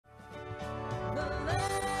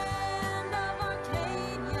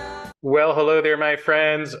Well, hello there, my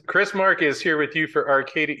friends. Chris Mark is here with you for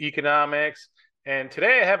Arcata Economics. And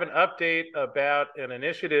today I have an update about an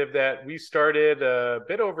initiative that we started a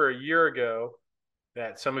bit over a year ago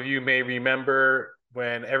that some of you may remember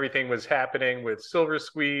when everything was happening with Silver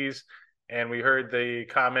Squeeze. And we heard the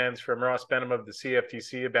comments from Ross Benham of the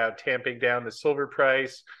CFTC about tamping down the silver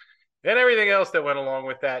price and everything else that went along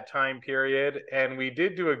with that time period. And we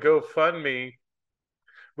did do a GoFundMe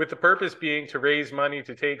with the purpose being to raise money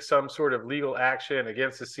to take some sort of legal action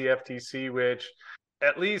against the CFTC, which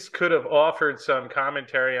at least could have offered some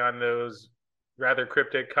commentary on those rather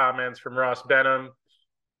cryptic comments from Ross Benham.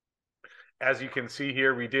 As you can see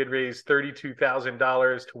here, we did raise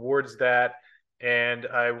 $32,000 towards that. And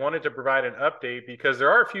I wanted to provide an update because there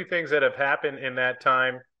are a few things that have happened in that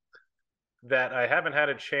time that I haven't had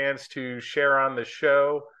a chance to share on the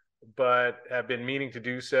show, but have been meaning to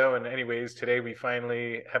do so. And anyways, today we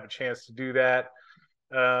finally have a chance to do that.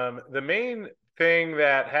 The main thing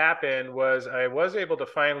that happened was I was able to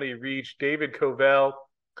finally reach David Covell,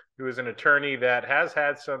 who is an attorney that has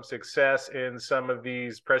had some success in some of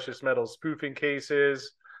these precious metal spoofing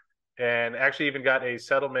cases, and actually even got a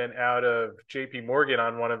settlement out of JP Morgan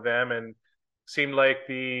on one of them, and seemed like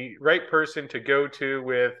the right person to go to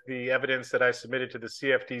with the evidence that I submitted to the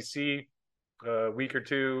CFTC a week or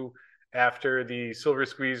two after the Silver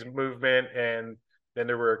Squeeze movement, and then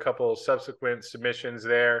there were a couple subsequent submissions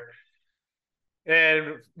there.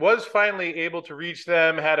 And was finally able to reach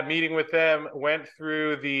them, had a meeting with them, went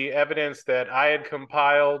through the evidence that I had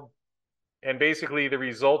compiled. And basically, the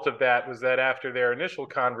result of that was that after their initial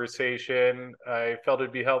conversation, I felt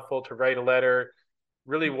it'd be helpful to write a letter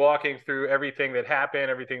really walking through everything that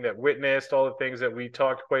happened, everything that witnessed, all the things that we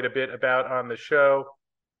talked quite a bit about on the show.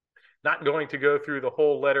 Not going to go through the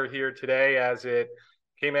whole letter here today, as it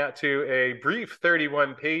came out to a brief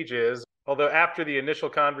 31 pages. Although after the initial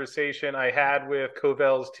conversation I had with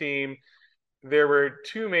Covell's team, there were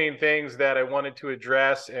two main things that I wanted to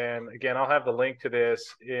address. And again, I'll have the link to this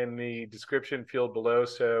in the description field below,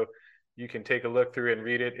 so you can take a look through and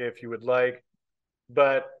read it if you would like.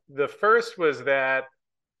 But the first was that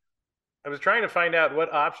I was trying to find out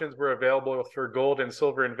what options were available for gold and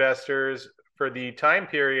silver investors for the time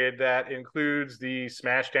period that includes the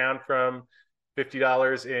smash down from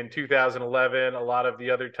 $50 in 2011, a lot of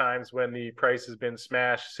the other times when the price has been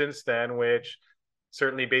smashed since then, which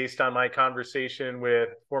certainly based on my conversation with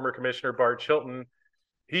former Commissioner Bart Chilton,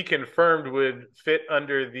 he confirmed would fit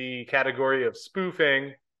under the category of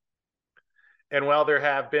spoofing. And while there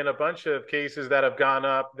have been a bunch of cases that have gone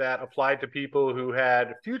up that applied to people who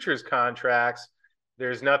had futures contracts,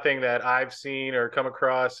 there's nothing that I've seen or come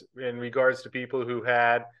across in regards to people who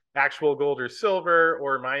had actual gold or silver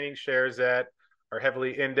or mining shares that are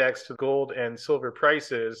heavily indexed to gold and silver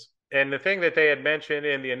prices. And the thing that they had mentioned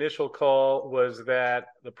in the initial call was that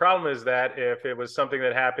the problem is that if it was something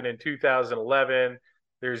that happened in 2011,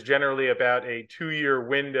 there's generally about a 2-year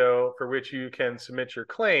window for which you can submit your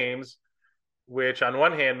claims, which on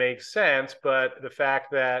one hand makes sense, but the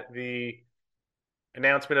fact that the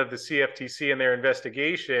announcement of the CFTC and their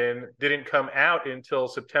investigation didn't come out until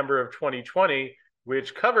September of 2020,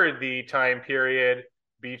 which covered the time period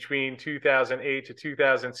between 2008 to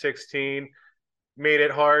 2016, made it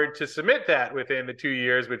hard to submit that within the 2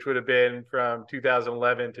 years, which would have been from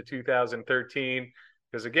 2011 to 2013.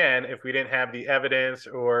 Because again, if we didn't have the evidence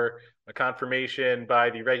or a confirmation by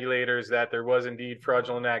the regulators that there was indeed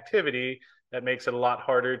fraudulent activity, that makes it a lot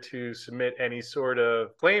harder to submit any sort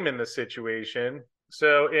of claim in the situation.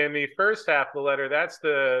 So in the first half of the letter, that's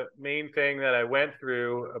the main thing that I went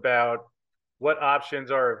through about what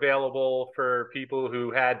options are available for people who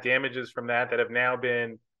had damages from that have now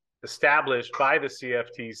been established by the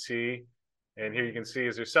CFTC. And here you can see,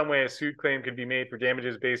 is there some way a suit claim could be made for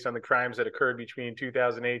damages based on the crimes that occurred between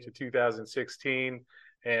 2008 to 2016?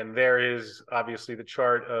 And there is obviously the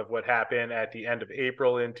chart of what happened at the end of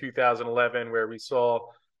April in 2011, where we saw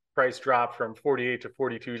price drop from $48 to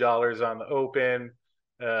 $42 on the open.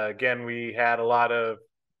 Again, we had a lot of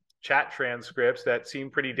chat transcripts that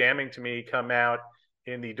seemed pretty damning to me come out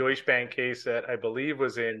in the Deutsche Bank case that I believe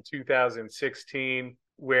was in 2016,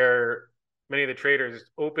 where many of the traders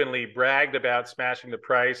openly bragged about smashing the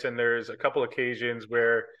price. And there's a couple occasions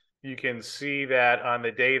where you can see that on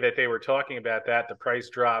the day that they were talking about that, the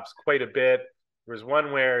price drops quite a bit. There was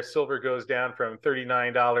one where silver goes down from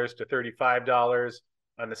 $39 to $35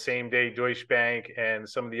 on the same day, Deutsche Bank, and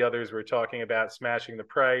some of the others were talking about smashing the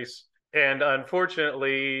price. And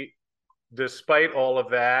unfortunately, despite all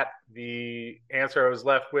of that, the answer I was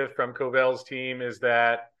left with from Covell's team is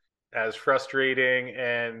that, as frustrating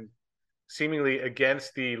and seemingly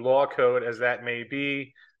against the law code as that may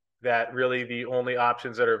be, that really the only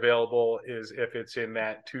options that are available is if it's in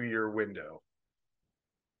that 2-year window,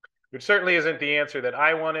 which certainly isn't the answer that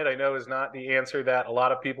I wanted. I know is not the answer that a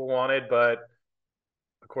lot of people wanted, but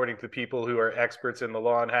according to people who are experts in the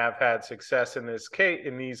law and have had success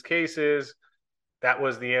in these cases, that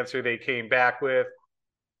was the answer they came back with.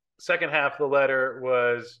 Second half of the letter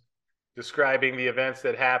was describing the events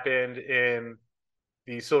that happened in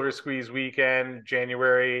the Silver Squeeze weekend,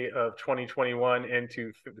 January of 2021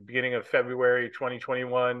 into the beginning of February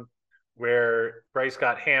 2021, where price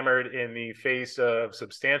got hammered in the face of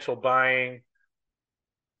substantial buying.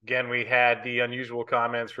 Again, we had the unusual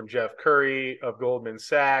comments from Jeff Currie of Goldman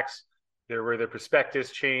Sachs. There were the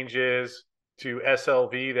prospectus changes to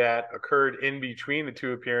SLV that occurred in between the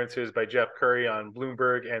two appearances by Jeff Currie on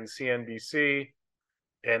Bloomberg and CNBC.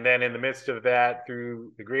 And then in the midst of that,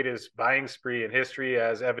 through the greatest buying spree in history,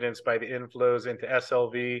 as evidenced by the inflows into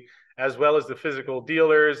SLV, as well as the physical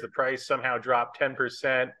dealers, the price somehow dropped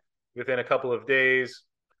 10% within a couple of days.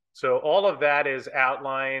 So all of that is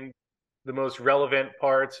outlined. The most relevant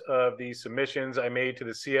parts of the submissions I made to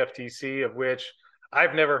the CFTC, of which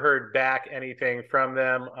I've never heard back anything from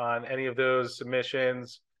them on any of those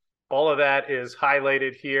submissions. All of that is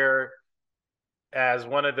highlighted here, as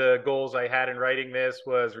one of the goals I had in writing this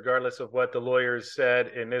was, regardless of what the lawyers said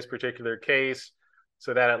in this particular case,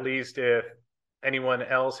 so that at least if anyone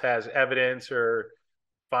else has evidence or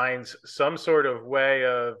finds some sort of way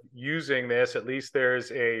of using this, at least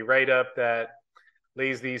there's a write-up that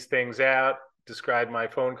lays these things out. Described my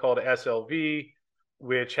phone call to SLV,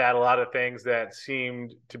 which had a lot of things that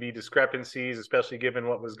seemed to be discrepancies, especially given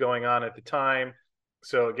what was going on at the time.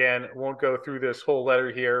 So again, won't go through this whole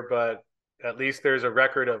letter here, but at least there's a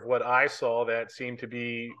record of what I saw that seemed to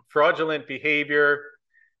be fraudulent behavior.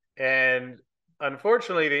 And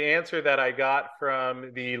unfortunately, the answer that I got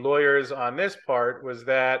from the lawyers on this part was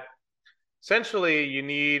that essentially you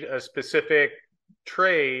need a specific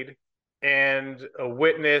trade and a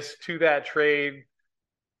witness to that trade,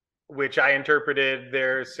 which I interpreted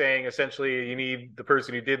they're saying essentially you need the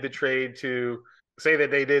person who did the trade to say that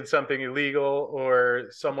they did something illegal, or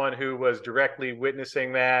someone who was directly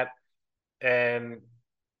witnessing that. And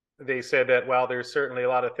they said that while there's certainly a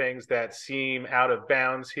lot of things that seem out of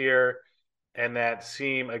bounds here and that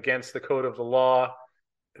seem against the code of the law,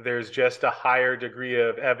 there's just a higher degree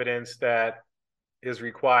of evidence that is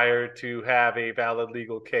required to have a valid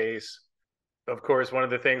legal case. Of course, one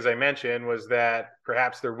of the things I mentioned was that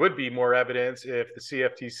perhaps there would be more evidence if the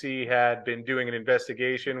CFTC had been doing an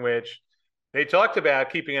investigation, which they talked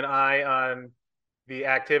about keeping an eye on the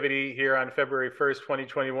activity here on February 1st,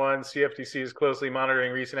 2021. CFTC is closely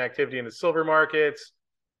monitoring recent activity in the silver markets.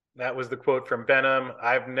 That was the quote from Benham.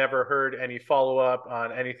 I've never heard any follow-up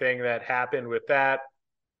on anything that happened with that,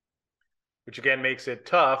 which again makes it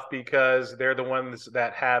tough because they're the ones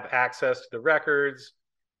that have access to the records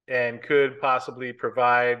and could possibly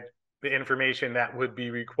provide the information that would be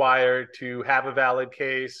required to have a valid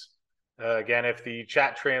case. Again, if the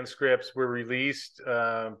chat transcripts were released,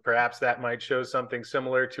 perhaps that might show something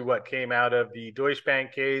similar to what came out of the Deutsche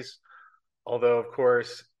Bank case. Although, of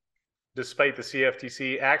course, despite the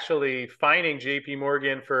CFTC actually fining JP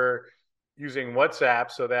Morgan for using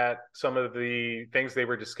WhatsApp so that some of the things they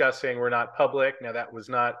were discussing were not public. Now, that was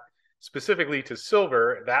not specifically to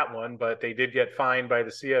silver, that one, but they did get fined by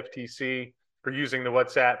the CFTC for using the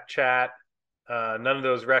WhatsApp chat. None of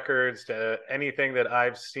those records to anything that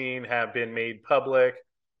I've seen have been made public.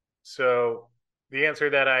 So the answer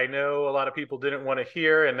that I know a lot of people didn't want to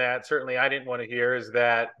hear, and that certainly I didn't want to hear, is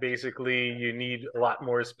that basically you need a lot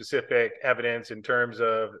more specific evidence in terms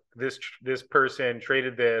of this person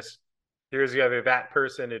traded this. Here's either that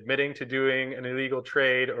person admitting to doing an illegal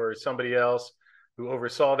trade or somebody else who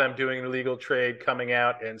oversaw them doing an illegal trade coming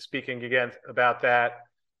out and speaking again about that,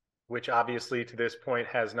 which obviously to this point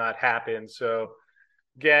has not happened. So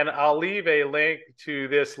again, I'll leave a link to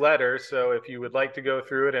this letter. So if you would like to go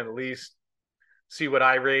through it and at least see what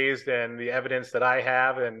I raised and the evidence that I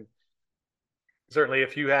have, and certainly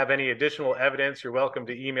if you have any additional evidence, you're welcome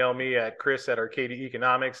to email me at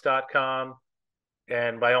chris@arcadiaeconomics.com.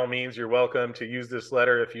 And by all means, you're welcome to use this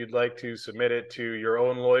letter if you'd like to submit it to your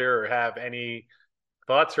own lawyer or have any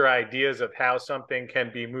thoughts or ideas of how something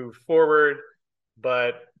can be moved forward.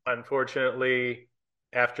 But unfortunately,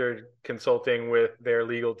 after consulting with their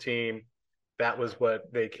legal team, that was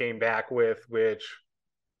what they came back with, which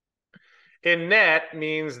in net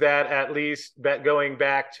means that at least going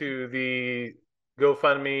back to the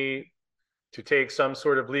GoFundMe to take some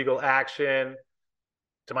sort of legal action.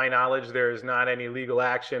 To my knowledge, there is not any legal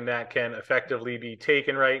action that can effectively be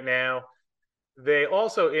taken right now. They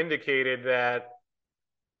also indicated that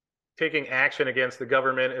taking action against the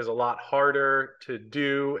government is a lot harder to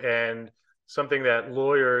do and something that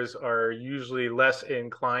lawyers are usually less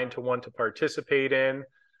inclined to want to participate in,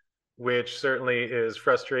 which certainly is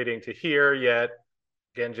frustrating to hear, yet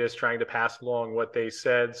again, just trying to pass along what they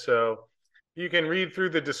said. So you can read through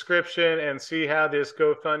the description and see how this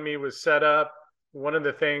GoFundMe was set up. One of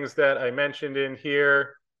the things that I mentioned in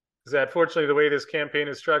here is that fortunately the way this campaign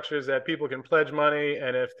is structured is that people can pledge money,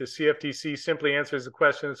 and if the CFTC simply answers the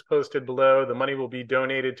questions posted below, the money will be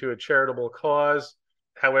donated to a charitable cause.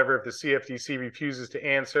 However, if the CFTC refuses to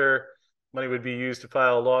answer, money would be used to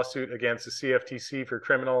file a lawsuit against the CFTC for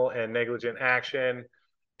criminal and negligent action.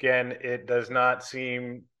 Again, it does not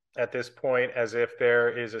seem at this point as if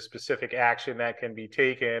there is a specific action that can be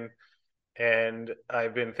taken. And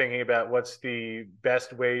I've been thinking about what's the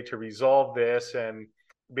best way to resolve this. And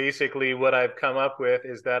basically what I've come up with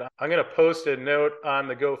is that I'm going to post a note on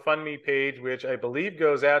the GoFundMe page, which I believe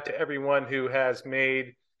goes out to everyone who has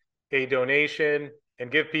made a donation, and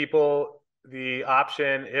give people the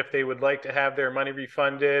option, if they would like to have their money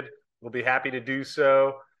refunded, we'll be happy to do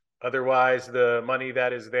so. Otherwise, the money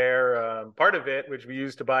that is there, part of it, which we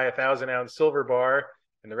use to buy a 1,000-ounce silver bar,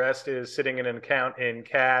 and the rest is sitting in an account in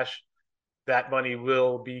cash, that money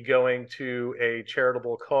will be going to a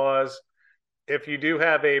charitable cause. If you do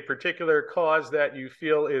have a particular cause that you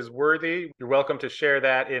feel is worthy, you're welcome to share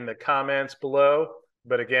that in the comments below.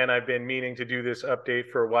 But again, I've been meaning to do this update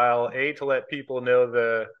for a while, A, to let people know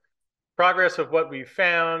the progress of what we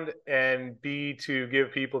found, and B, to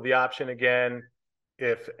give people the option again,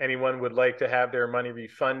 if anyone would like to have their money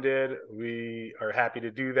refunded, we are happy to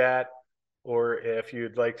do that. Or if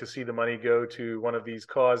you'd like to see the money go to one of these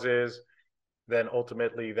causes, then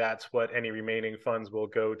ultimately that's what any remaining funds will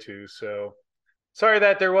go to. So sorry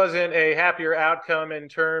that there wasn't a happier outcome in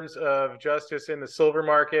terms of justice in the silver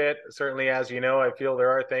market. Certainly, as you know, I feel there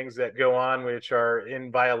are things that go on which are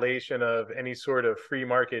in violation of any sort of free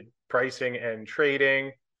market pricing and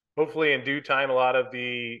trading. Hopefully, in due time, a lot of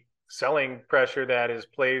the selling pressure that is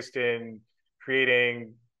placed in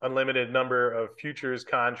creating unlimited number of futures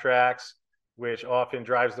contracts, which often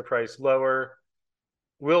drives the price lower,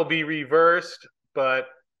 will be reversed. But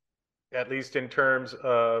at least in terms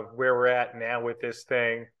of where we're at now with this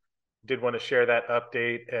thing, did want to share that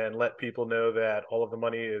update and let people know that all of the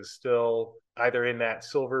money is still either in that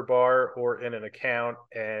silver bar or in an account,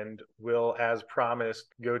 and will, as promised,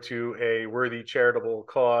 go to a worthy charitable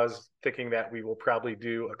cause, thinking that we will probably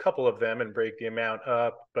do a couple of them and break the amount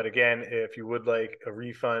up. But again, if you would like a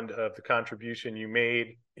refund of the contribution you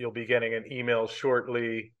made, you'll be getting an email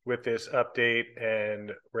shortly with this update,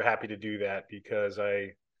 and we're happy to do that because I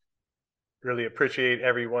really appreciate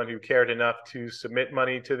everyone who cared enough to submit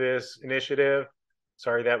money to this initiative.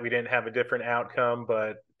 Sorry that we didn't have a different outcome,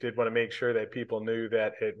 but did want to make sure that people knew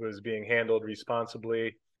that it was being handled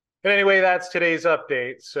responsibly. And anyway, that's today's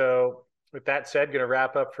update. So with that said, going to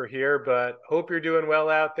wrap up for here, but hope you're doing well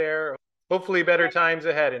out there. Hopefully better times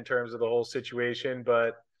ahead in terms of the whole situation,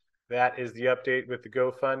 but that is the update with the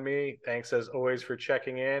GoFundMe. Thanks as always for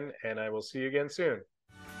checking in, and I will see you again soon.